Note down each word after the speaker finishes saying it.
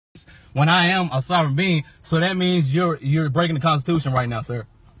when I am a sovereign being. So that means you're breaking the Constitution right now, sir.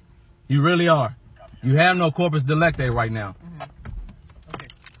 You really are. You have no corpus delicti right now. Okay.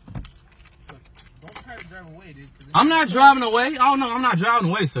 Look, don't try to drive away, dude. I'm not driving away. Oh no, I'm not driving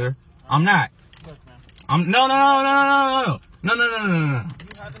away, sir. I'm not. Look, man. No. Do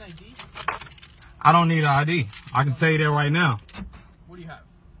you have an ID? I don't need an ID. I can tell you that right now. What do you have?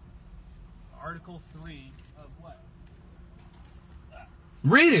 Article 3 of what?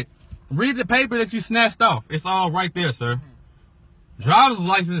 Read it. Read the paper that you snatched off. It's all right there, sir. Driver's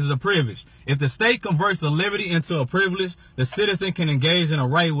license is a privilege. If the state converts a liberty into a privilege, the citizen can engage in a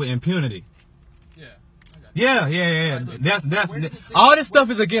right with impunity. Yeah. Right, that's all this stuff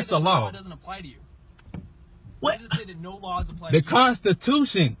is against the law. It doesn't apply to you. What? Does it say that no laws apply to The you?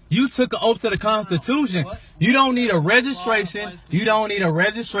 Constitution. You took an oath to the Constitution. What? You don't need a registration. You don't need a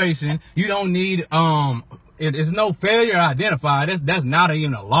registration. You don't need it's no failure identified. That's not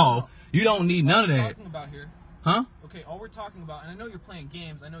even a law. You don't need none of that. What are we talking about here? Huh? Okay, all we're talking about, and I know you're playing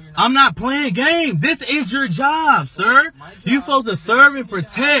games. I know you're not. I'm not playing games. This is your job, sir. You're supposed to serve and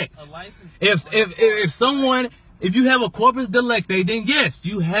protect. If you have a corpus delicti, then yes,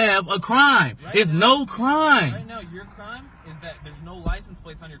 you have a crime. It's no crime. Right now, your crime is that there's no license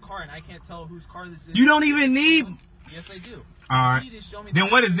plates on your car, and I can't tell whose car this is. You don't even need. Yes, I do. All right. You need to show me Then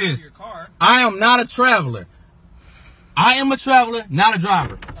what is this? your car. I am not a traveler. I am a traveler, not a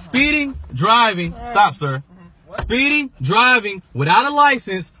driver. Speeding, driving. Stop, sir. Speeding, driving without a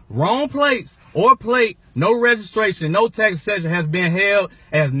license, wrong plates or plate, no registration, no tax assessment has been held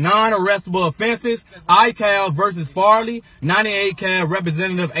as non-arrestable offenses. ICAL versus Farley, 98 CAL,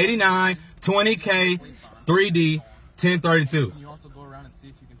 Representative 89, 20K, 3D, 1032. Can you also go around and see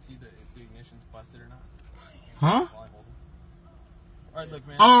if you can see if the ignition's busted or not? Huh? All right, look,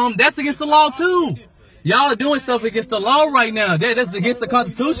 man. That's against the law too. Y'all are doing stuff against the law right now. That's against the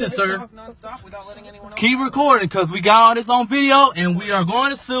Constitution, sir. Keep recording, because we got all this on video, and we are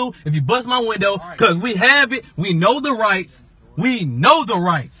going to sue if you bust my window, because we have it. We know the rights. We know the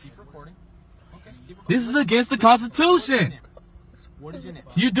rights. This is against the Constitution. What is your name?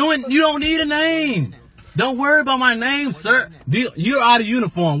 You don't need a name. Don't worry about my name, sir. You're out of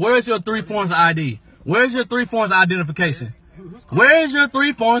uniform. Where's your 3 forms of ID? Where's your 3 forms of identification? Where's your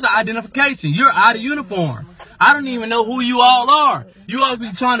 3 forms of identification? You're out of uniform. I don't even know who you all are. You all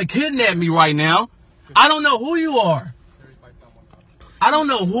be trying to kidnap me right now. I don't know who you are. I don't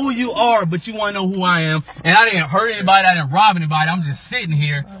know who you are, but you want to know who I am. And I didn't hurt anybody. I didn't rob anybody. I'm just sitting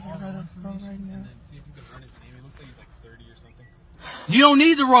here. You don't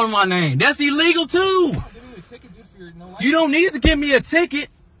need to run my name. That's illegal too. You don't need to give me a ticket.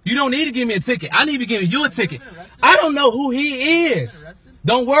 You don't need to give me a ticket. I need to give you a ticket. I don't know who he is.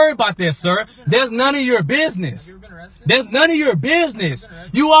 Don't worry about that, sir. There's none of your business. There's none of your business.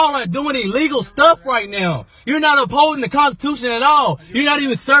 You all are doing illegal stuff right now. You're not upholding the Constitution at all. You're not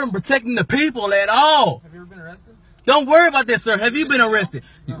even serving protecting the people at all. Have you ever been arrested? Don't worry about that, sir. Have you been arrested?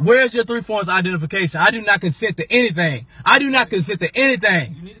 Where's your 3 forms of identification? I do not consent to anything. I do not consent to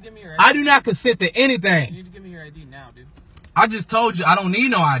anything. You need to give me your ID. I do not consent to anything. You need to give me your ID now, dude. I just told you I don't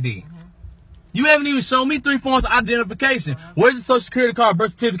need no ID. You haven't even shown me 3 forms of identification. Where's the social security card,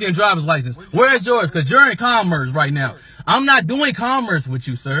 birth certificate, and driver's license? Where's yours? Because you're in commerce right now. I'm not doing commerce with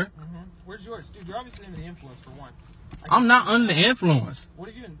you, sir. Where's yours? Dude, you're obviously under the influence, for one. I'm not under the influence. What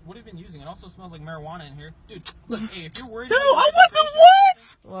have you been using? It also smells like marijuana in here. Dude, look, hey, if you're worried Dude, about what the what?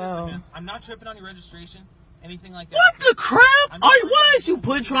 Listen, man, I'm not tripping on your registration, anything like that. What the crap? Why is you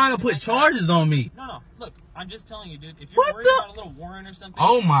trying to put charges on me? No, look, I'm just telling you, dude. If you're worried about a little warrant or something.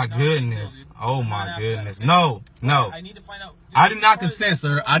 Oh my goodness. Oh my goodness. No. I need to find out. I do not consent,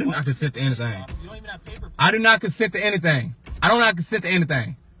 sir. I do not consent to anything. You don't even have paper. I do not consent to anything. I do not consent to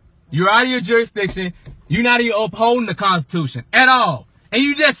anything. You're out of your jurisdiction. You're not even upholding the Constitution at all. And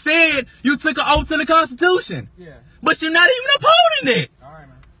you just said you took an oath to the Constitution. Yeah. But you're not even upholding it. All right,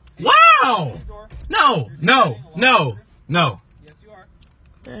 man. Wow. No. Yes, you are.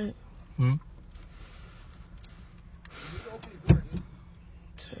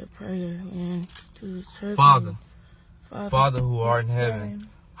 Father who art in heaven,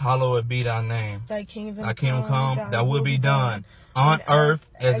 hallowed be thy name. Thy kingdom come, thy will be done, on earth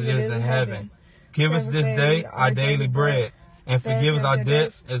as it is in heaven. Give us this day our daily bread, and forgive us our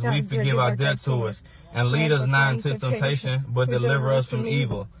debts as we forgive our debtors. And lead us not into temptation, but deliver us from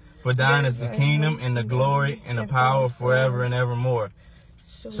evil. For thine is the kingdom, and the glory, and the power forever and evermore.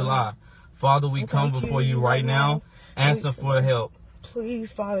 Salah. Father, we come before you right now, answer for help.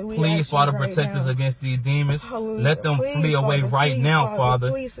 Please, Father, we Please, ask Father, you right protect us now. against these demons. Hallelujah. Let them Please, flee away Father, right please, now, Father.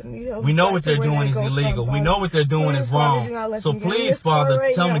 Please send me help We know back what to they're where doing they is go illegal. from, We know what they're doing Please, is Father, do wrong. not let So them get in please, this car Father,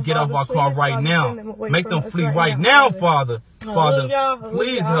 right tell them now, to get off Father. our car Please, right Father, now. send them away Make from them us flee right right now, now, Father. Father, Hallelujah,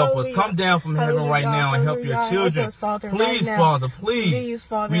 please hallelujah, help us. Come down from heaven right hallelujah, now and help your hallelujah. children. Help us, Father, right Please, now. Father, please. Please,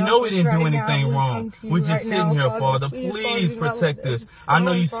 Father, We know help we us didn't do right anything now. wrong. We come to you We're just right sitting now, here, Father. Father. Please, Please Father, do not protect let us. them I know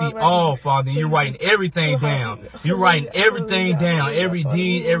go you far see right all, now. Father. You're Please. writing everything down. You're writing everything down. Every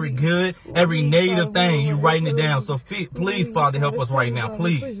deed, every good, every negative thing. You're writing it down. So please, Father, help us right now.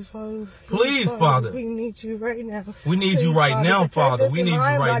 Please. Please, Father. We need you right now. We need you right now, Father. We need you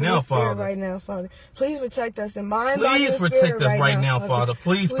right now, Father. Right now, Father. Please protect us in mind, body, Please and spirit protect us right right now, Father. Father.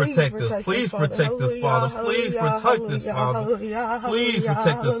 Please protect us. Please protect us, Father. Please protect us, Father. Please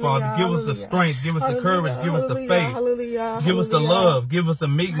protect us, Father. Give us the strength. Give us the courage. Give us the faith. Give us the love. Give us the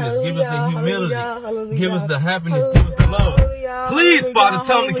meekness. Give us the humility. Give us the happiness. Give us the love. Please, Father,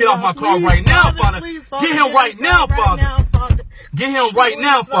 tell him to get off my car right now, Father. Get him right now, Father. Get him right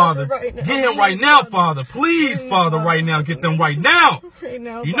now, Father. Get him right now, Father. Please, Father, right now. Get them right now.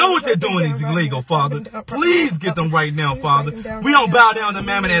 You know what they're doing is illegal, Father. Please get them right now, Father. We don't bow down to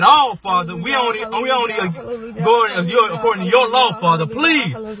mammon at all, Father. We only go according to your law, Father.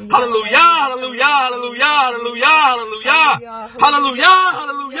 Please. Hallelujah, hallelujah, hallelujah, hallelujah, hallelujah. Hallelujah,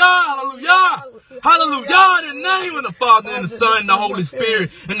 hallelujah, hallelujah. Hallelujah, in the name of the Father, and the Son, and the Holy Spirit,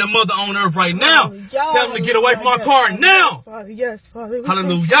 and the Mother on earth right now. Tell them to get away from my car now. Yes, Father.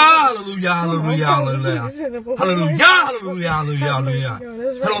 Hallelujah, hallelujah, hallelujah, hallelujah. Hallelujah, hallelujah, hallelujah, hallelujah.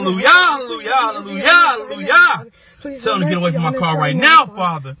 Hallelujah, hallelujah, hallelujah, hallelujah. Tell them to get away from my car right now,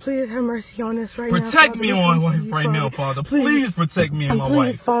 Father. Please have mercy on us right now. Protect me on right now, Father. Please protect me and my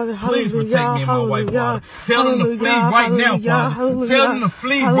wife. Please protect me and my wife, Father. Tell them to flee right now, Father. Tell them to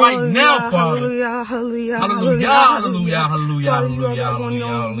flee right now, Father. Hallelujah, hallelujah, hallelujah, hallelujah, hallelujah, hallelujah,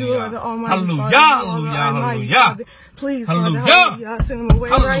 hallelujah, hallelujah, hallelujah. Please, hallelujah. Send them away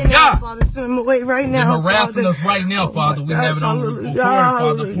right now, Father. Send them away right now. They're harassing us right now, Father. We have it on recording,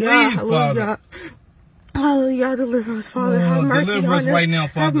 Father. Please, Father. Hallelujah, deliver us, Father. Have mercy deliver us right now,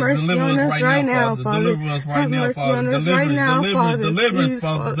 Father. Deliver us right now, Father. Deliver us right now, Father. Deliverance,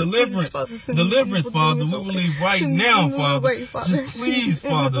 Father. Deliverance, Father. We will leave right now, Father. Just please,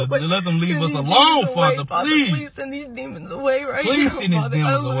 Father. Let them leave us alone, Father. Please. Please send these demons away right now. Please send these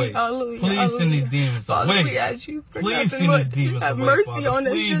demons away. Please send these demons away. We ask you for please send these demons away. Have mercy on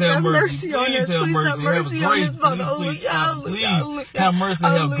us. Please have mercy on us. Please have mercy on us, Father. Please have mercy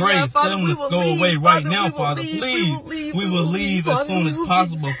and have grace. Send them to go away right now. Father, please, we will leave as soon as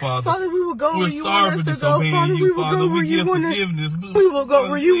possible, Father. Father, we will go where you want us to go, Father. We will go where you want us. We will go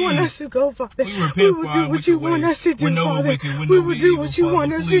where you want us to go, Father. We will do what you want us to do, Father. We will do what you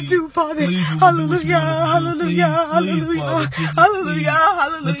want us to do, Father. Hallelujah, hallelujah, hallelujah, hallelujah,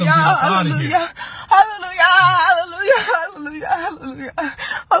 hallelujah, hallelujah, hallelujah, hallelujah, hallelujah,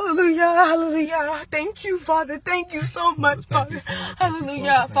 hallelujah, hallelujah. Thank you, Father. Thank you so much, Father.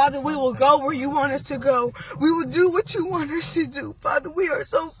 Hallelujah, Father. We will go where you want us to go. We will do what you want us to do, Father. We are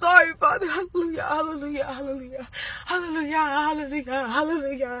so sorry, Father. Hallelujah, hallelujah, hallelujah, hallelujah, hallelujah,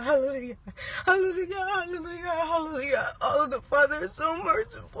 hallelujah, hallelujah, hallelujah, hallelujah, hallelujah. Oh, the Father is so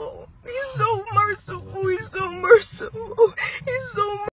merciful. He's so merciful. He's so merciful. He's so merciful.